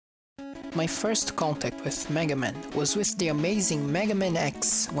My first contact with Mega Man was with the amazing Mega Man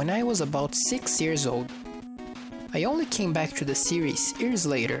X when I was about 6 years old. I only came back to the series years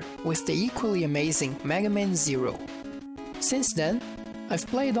later with the equally amazing Mega Man Zero. Since then, I've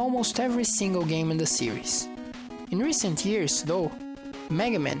played almost every single game in the series. In recent years, though,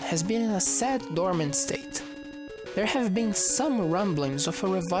 Mega Man has been in a sad dormant state. There have been some rumblings of a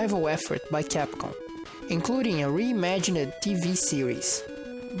revival effort by Capcom, including a reimagined TV series.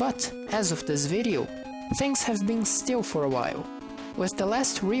 But, as of this video, things have been still for a while, with the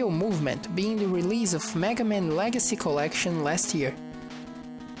last real movement being the release of Mega Man Legacy Collection last year.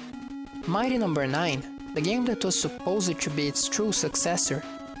 Mighty No. 9, the game that was supposed to be its true successor,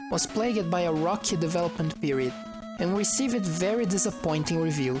 was plagued by a rocky development period, and received very disappointing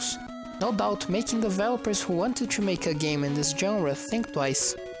reviews, no doubt making developers who wanted to make a game in this genre think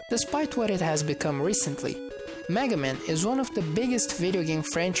twice. Despite what it has become recently, Mega Man is one of the biggest video game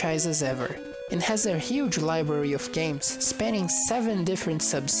franchises ever, and has a huge library of games spanning 7 different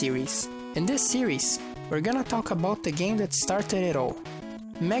sub-series. In this series, we're gonna talk about the game that started it all,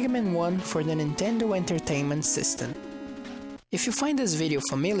 Mega Man 1 for the Nintendo Entertainment System. If you find this video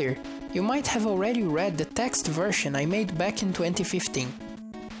familiar, you might have already read the text version I made back in 2015.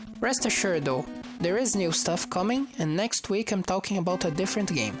 Rest assured though, there is new stuff coming, and next week I'm talking about a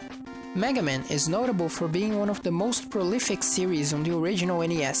different game. Mega Man is notable for being one of the most prolific series on the original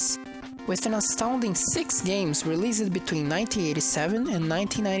NES, with an astounding 6 games released between 1987 and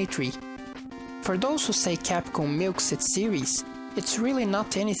 1993. For those who say Capcom milks its series, it's really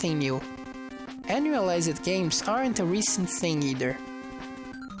not anything new. Annualized games aren't a recent thing either.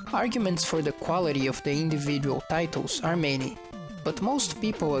 Arguments for the quality of the individual titles are many, but most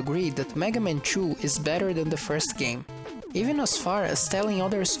people agree that Mega Man 2 is better than the first game, even as far as telling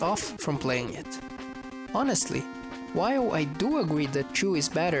others off from playing it. Honestly, while I do agree that 2 is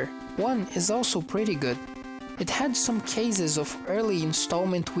better, 1 is also pretty good. It had some cases of early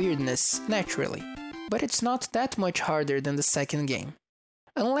installment weirdness, naturally, but it's not that much harder than the second game.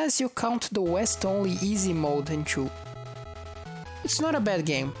 Unless you count the West-only easy mode in 2. It's not a bad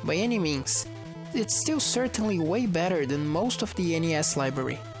game, by any means. It's still certainly way better than most of the NES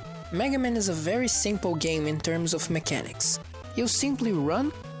library. Mega Man is a very simple game in terms of mechanics. You simply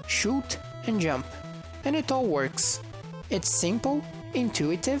run, shoot, and jump, and it all works. It's simple,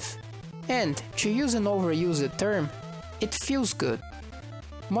 intuitive, and, to use an overused term, it feels good.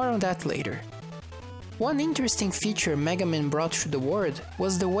 More on that later. One interesting feature Mega Man brought to the world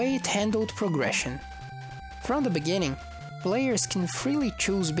was the way it handled progression. From the beginning, players can freely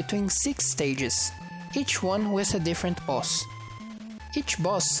choose between 6 stages, each one with a different boss. Each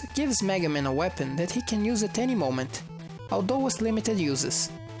boss gives Mega Man a weapon that he can use at any moment, although with limited uses.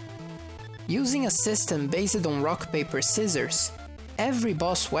 Using a system based on rock paper scissors, every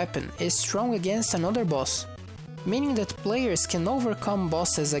boss weapon is strong against another boss, meaning that players can overcome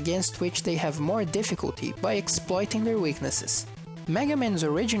bosses against which they have more difficulty by exploiting their weaknesses. Mega Man's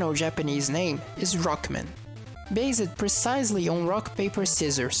original Japanese name is Rockman, based precisely on rock paper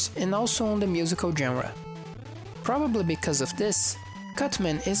scissors and also on the musical genre. Probably because of this,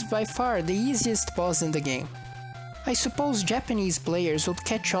 Cutman is by far the easiest boss in the game. I suppose Japanese players would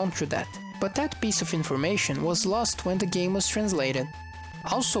catch on to that, but that piece of information was lost when the game was translated.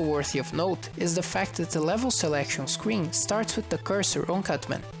 Also worthy of note is the fact that the level selection screen starts with the cursor on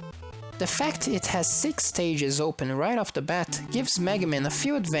Cutman. The fact it has 6 stages open right off the bat gives Mega Man a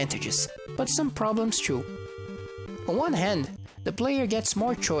few advantages, but some problems too. On one hand, the player gets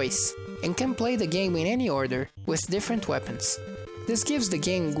more choice, and can play the game in any order, with different weapons. This gives the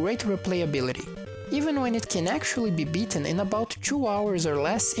game great replayability, even when it can actually be beaten in about 2 hours or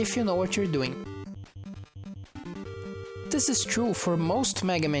less if you know what you're doing. This is true for most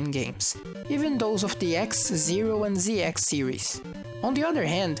Mega Man games, even those of the X, Zero and ZX series. On the other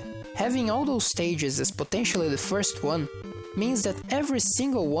hand, having all those stages as potentially the first one means that every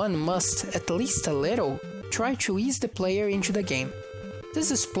single one must, at least a little, try to ease the player into the game. This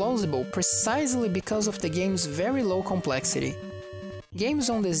is plausible precisely because of the game's very low complexity. Games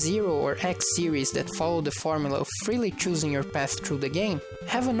on the Zero or X series that follow the formula of freely choosing your path through the game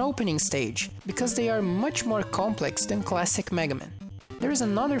have an opening stage, because they are much more complex than classic Mega Man. There is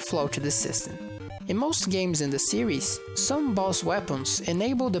another flaw to this system. In most games in the series, some boss weapons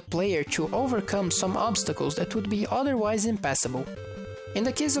enable the player to overcome some obstacles that would be otherwise impassable. In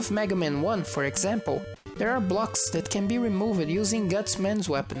the case of Mega Man 1, for example, there are blocks that can be removed using Gutsman's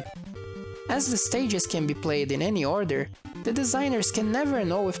weapon. As the stages can be played in any order, the designers can never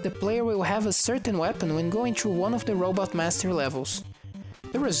know if the player will have a certain weapon when going through one of the Robot Master levels.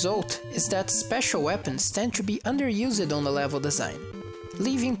 The result is that special weapons tend to be underused on the level design.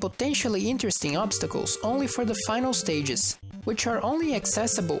 leaving potentially interesting obstacles only for the final stages, which are only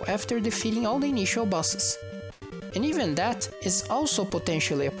accessible after defeating all the initial bosses. And even that is also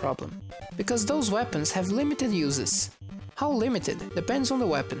potentially a problem, because those weapons have limited uses. How limited depends on the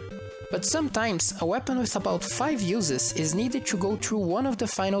weapon, but sometimes a weapon with about 5 uses is needed to go through one of the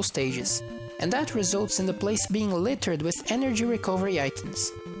final stages, and that results in the place being littered with energy recovery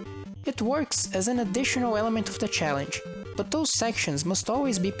items. It works as an additional element of the challenge, but those sections must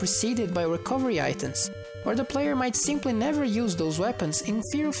always be preceded by recovery items, or the player might simply never use those weapons in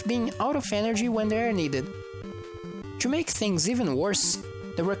fear of being out of energy when they are needed. To make things even worse,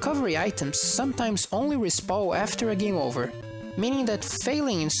 the recovery items sometimes only respawn after a game over, meaning that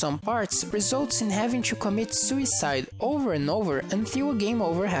failing in some parts results in having to commit suicide over and over until a game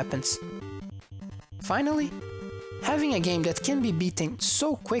over happens. Finally, having a game that can be beaten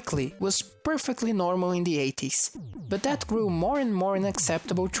so quickly was perfectly normal in the 80s, but that grew more and more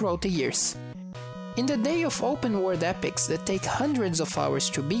unacceptable throughout the years. In the day of open-world epics that take hundreds of hours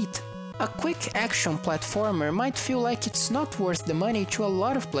to beat, a quick action platformer might feel like it's not worth the money to a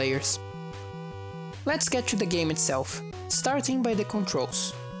lot of players. Let's get to the game itself, starting by the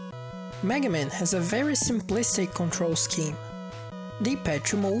controls. Mega Man has a very simplistic control scheme. D-pad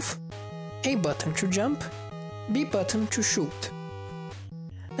to move, A button to jump, B button to shoot.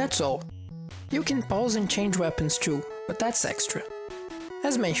 That's all. You can pause and change weapons too, but that's extra.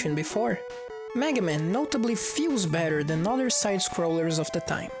 As mentioned before, Mega Man notably feels better than other side-scrollers of the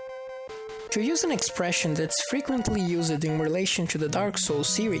time. To use an expression that's frequently used in relation to the Dark Souls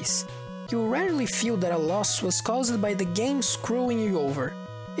series, you rarely feel that a loss was caused by the game screwing you over.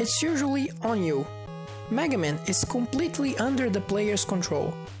 It's usually on you. Mega Man is completely under the player's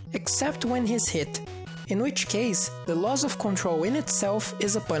control, except when he's hit, in which case the loss of control in itself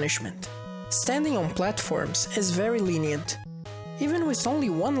is a punishment. Standing on platforms is very lenient. Even with only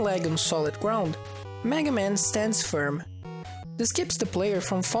one leg on solid ground, Mega Man stands firm. This keeps the player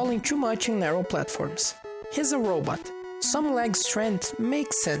from falling too much in narrow platforms. He's a robot. Some leg strength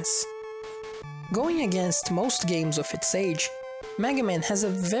makes sense. Going against most games of its age, Mega Man has a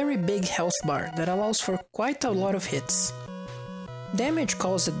very big health bar that allows for quite a lot of hits. Damage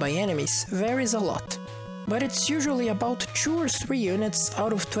caused by enemies varies a lot, but it's usually about 2 or 3 units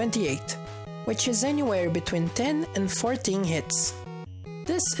out of 28, which is anywhere between 10 and 14 hits.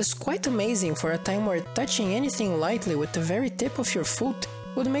 This is quite amazing for a time where touching anything lightly with the very tip of your foot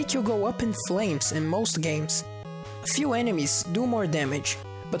would make you go up in flames in most games. A few enemies do more damage,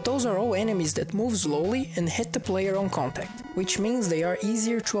 but those are all enemies that move slowly and hit the player on contact, which means they are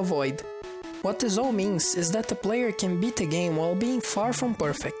easier to avoid. What this all means is that the player can beat the game while being far from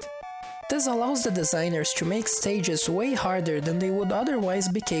perfect. This allows the designers to make stages way harder than they would otherwise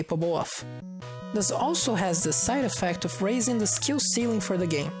be capable of. This also has the side effect of raising the skill ceiling for the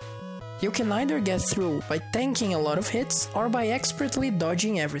game. You can either get through by tanking a lot of hits or by expertly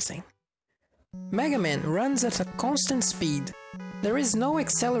dodging everything. Mega Man runs at a constant speed. There is no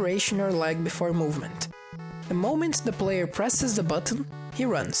acceleration or lag before movement. The moment the player presses the button, he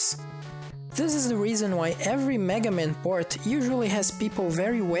runs. This is the reason why every Mega Man port usually has people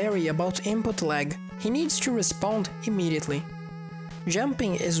very wary about input lag. He needs to respond immediately.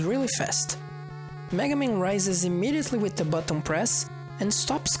 Jumping is really fast. Mega Man rises immediately with the button press and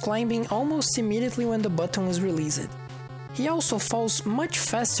stops climbing almost immediately when the button is released. He also falls much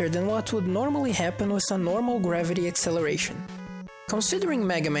faster than what would normally happen with a normal gravity acceleration. Considering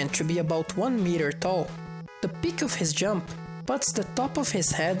Mega Man to be about 1 meter tall, the peak of his jump puts the top of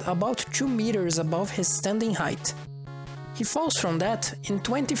his head about 2 meters above his standing height. He falls from that in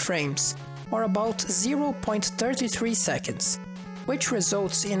 20 frames, or about 0.33 seconds, which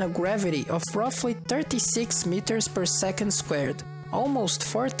results in a gravity of roughly 36 meters per second squared, almost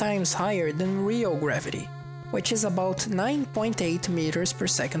 4 times higher than real gravity, which is about 9.8 meters per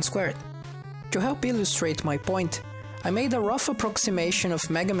second squared. To help illustrate my point, I made a rough approximation of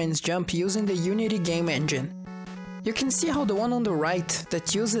Mega Man's jump using the Unity game engine. You can see how the one on the right,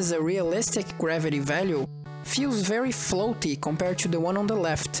 that uses a realistic gravity value, feels very floaty compared to the one on the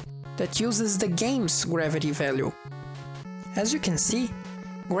left, that uses the game's gravity value. As you can see,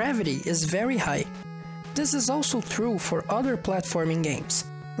 gravity is very high. This is also true for other platforming games,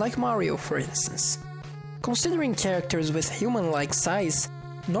 like Mario for instance. Considering characters with human-like size,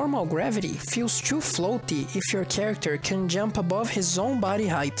 normal gravity feels too floaty if your character can jump above his own body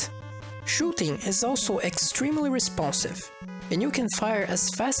height. Shooting is also extremely responsive, and you can fire as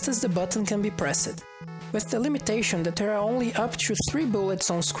fast as the button can be pressed, with the limitation that there are only up to 3 bullets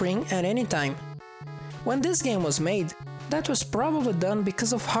on screen at any time. When this game was made, that was probably done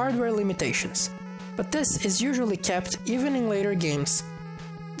because of hardware limitations, but this is usually kept even in later games.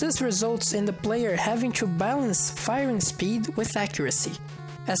 This results in the player having to balance firing speed with accuracy,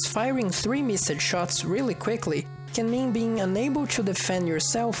 as firing 3 missed shots really quickly can mean being unable to defend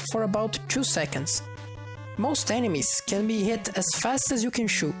yourself for about 2 seconds. Most enemies can be hit as fast as you can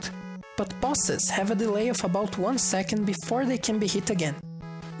shoot, but bosses have a delay of about 1 second before they can be hit again,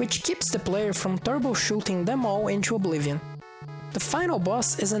 which keeps the player from turbo shooting them all into oblivion. The final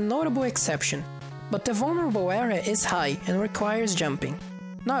boss is a notable exception, but the vulnerable area is high and requires jumping.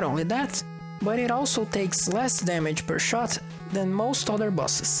 Not only that, but it also takes less damage per shot than most other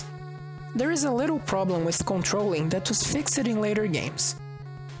bosses. There is a little problem with controlling that was fixed in later games.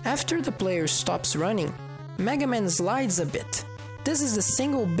 After the player stops running, Mega Man slides a bit. This is the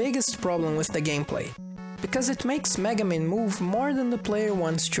single biggest problem with the gameplay, because it makes Mega Man move more than the player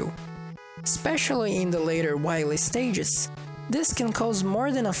wants to. Especially in the later wily stages, this can cause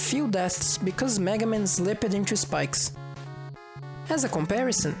more than a few deaths because Mega Man slipped into spikes. As a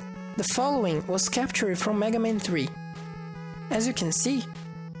comparison, the following was captured from Mega Man 3. As you can see,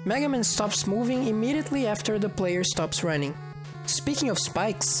 Mega Man stops moving immediately after the player stops running. Speaking of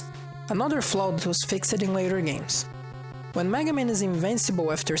spikes, another flaw that was fixed in later games. When Mega Man is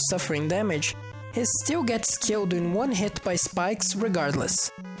invincible after suffering damage, he still gets killed in one hit by spikes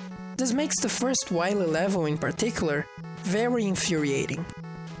regardless. This makes the first wily level in particular very infuriating.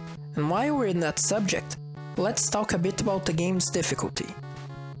 And while we're in that subject, let's talk a bit about the game's difficulty.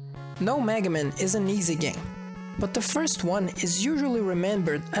 No Mega Man is an easy game, but the first one is usually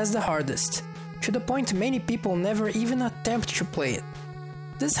remembered as the hardest, to the point many people never even attempt to play it.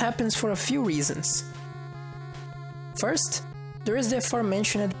 This happens for a few reasons. First, there is the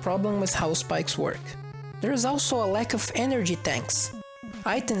aforementioned problem with how spikes work. There is also a lack of energy tanks,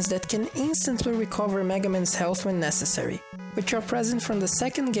 items that can instantly recover Mega Man's health when necessary, which are present from the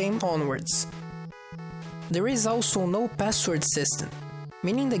second game onwards. There is also no password system,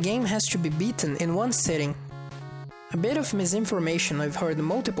 meaning the game has to be beaten in one sitting. A bit of misinformation I've heard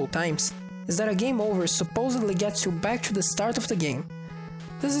multiple times is that a game over supposedly gets you back to the start of the game.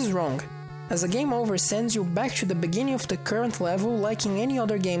 This is wrong, as a game over sends you back to the beginning of the current level like in any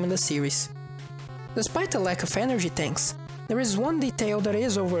other game in the series. Despite the lack of energy tanks, there is one detail that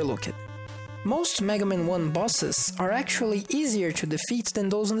is overlooked. Most Mega Man 1 bosses are actually easier to defeat than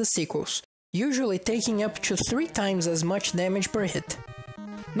those in the sequels, usually taking up to 3 times as much damage per hit.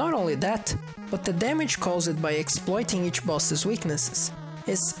 Not only that, but the damage caused by exploiting each boss's weaknesses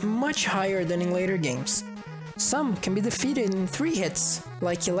is much higher than in later games. Some can be defeated in 3 hits,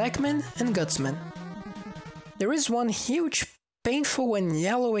 like Elecman and Gutsman. There is one huge, painful and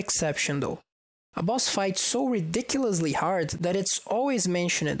yellow exception though. A boss fight so ridiculously hard that it's always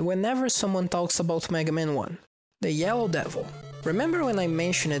mentioned whenever someone talks about Mega Man 1. The Yellow Devil. Remember when I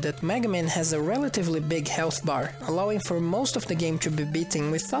mentioned that Mega Man has a relatively big health bar, allowing for most of the game to be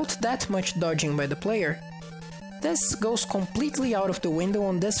beaten without that much dodging by the player? This goes completely out of the window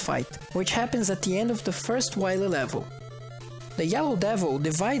on this fight, which happens at the end of the first wily level. The Yellow Devil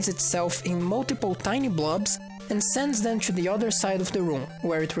divides itself in multiple tiny blobs and sends them to the other side of the room,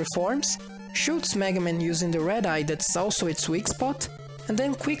 where it reforms, shoots Mega Man using the red eye that's also its weak spot, and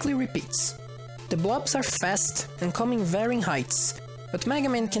then quickly repeats. The blobs are fast and come in varying heights, but Mega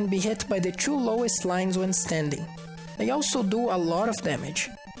Man can be hit by the 2 lowest lines when standing. They also do a lot of damage.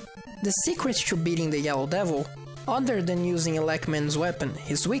 The secret to beating the Yellow Devil, other than using Elecman's weapon,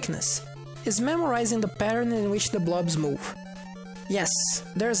 his weakness, is memorizing the pattern in which the blobs move. Yes,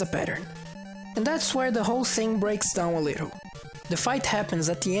 there's a pattern. And that's where the whole thing breaks down a little. The fight happens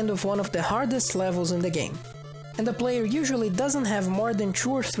at the end of one of the hardest levels in the game, and the player usually doesn't have more than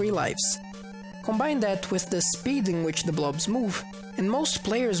 2 or 3 lives. Combine that with the speed in which the blobs move, and most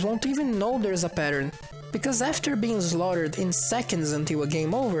players won't even know there's a pattern, because after being slaughtered in seconds until a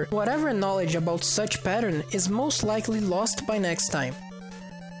game over, whatever knowledge about such pattern is most likely lost by next time.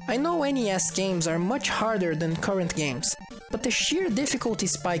 I know NES games are much harder than current games, but the sheer difficulty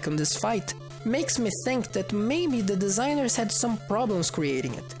spike on this fight makes me think that maybe the designers had some problems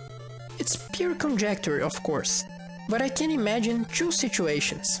creating it. It's pure conjecture, of course, but I can imagine 2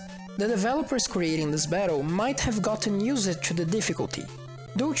 situations. The developers creating this battle might have gotten used to the difficulty,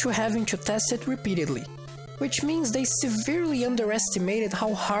 due to having to test it repeatedly, which means they severely underestimated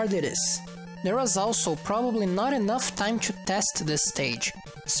how hard it is. There was also probably not enough time to test this stage,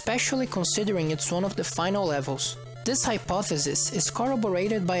 especially considering it's one of the final levels. This hypothesis is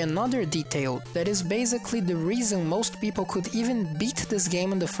corroborated by another detail that is basically the reason most people could even beat this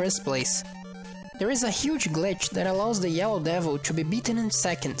game in the first place. There is a huge glitch that allows the Yellow Devil to be beaten in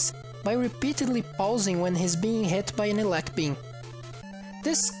seconds, by repeatedly pausing when he's being hit by an elect beam.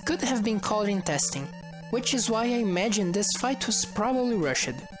 This could have been caught in testing, which is why I imagine this fight was probably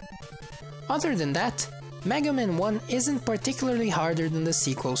rushed. Other than that, Mega Man 1 isn't particularly harder than the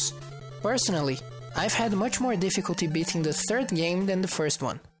sequels. Personally, I've had much more difficulty beating the third game than the first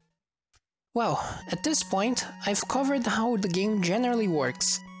one. Well, at this point, I've covered how the game generally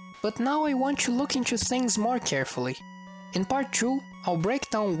works, but now I want to look into things more carefully. In part 2, I'll break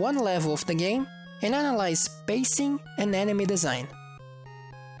down one level of the game and analyze pacing and enemy design.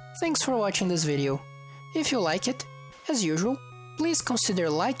 Thanks for watching this video. If you like it, as usual, please consider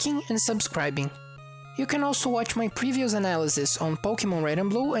liking and subscribing. You can also watch my previous analysis on Pokemon Red and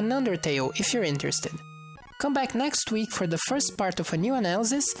Blue and Undertale if you're interested. Come back next week for the first part of a new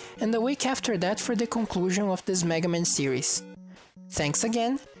analysis and the week after that for the conclusion of this Mega Man series. Thanks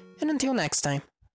again, and until next time.